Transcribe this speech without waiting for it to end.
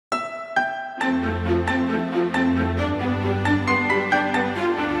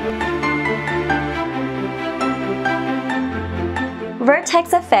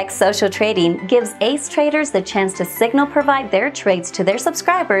VertexFX Social Trading gives ace traders the chance to signal provide their trades to their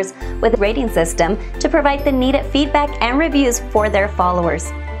subscribers with a rating system to provide the needed feedback and reviews for their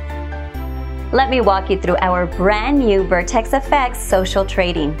followers. Let me walk you through our brand new VertexFX Social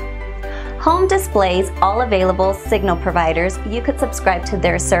Trading. Home displays all available signal providers you could subscribe to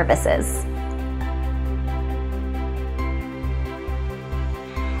their services.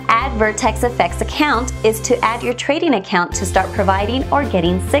 Add VertexFX account is to add your trading account to start providing or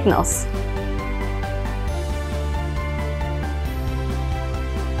getting signals.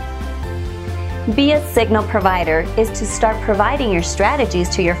 Be a signal provider is to start providing your strategies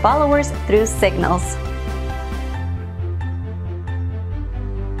to your followers through signals.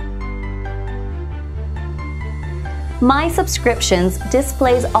 My Subscriptions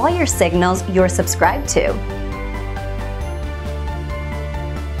displays all your signals you're subscribed to.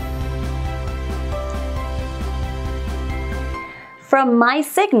 From My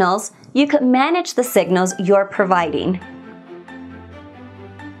Signals, you could manage the signals you're providing.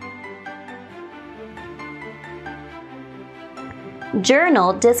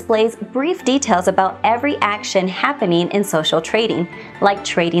 Journal displays brief details about every action happening in social trading, like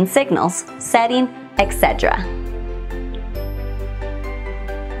trading signals, setting, etc.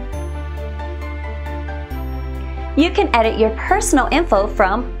 You can edit your personal info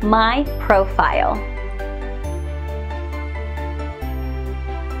from My Profile.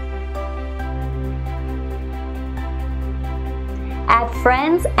 Add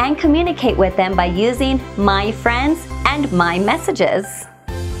friends and communicate with them by using My Friends and My Messages.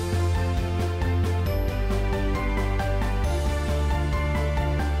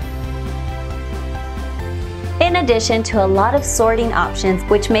 In addition to a lot of sorting options,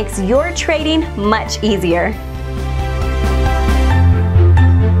 which makes your trading much easier.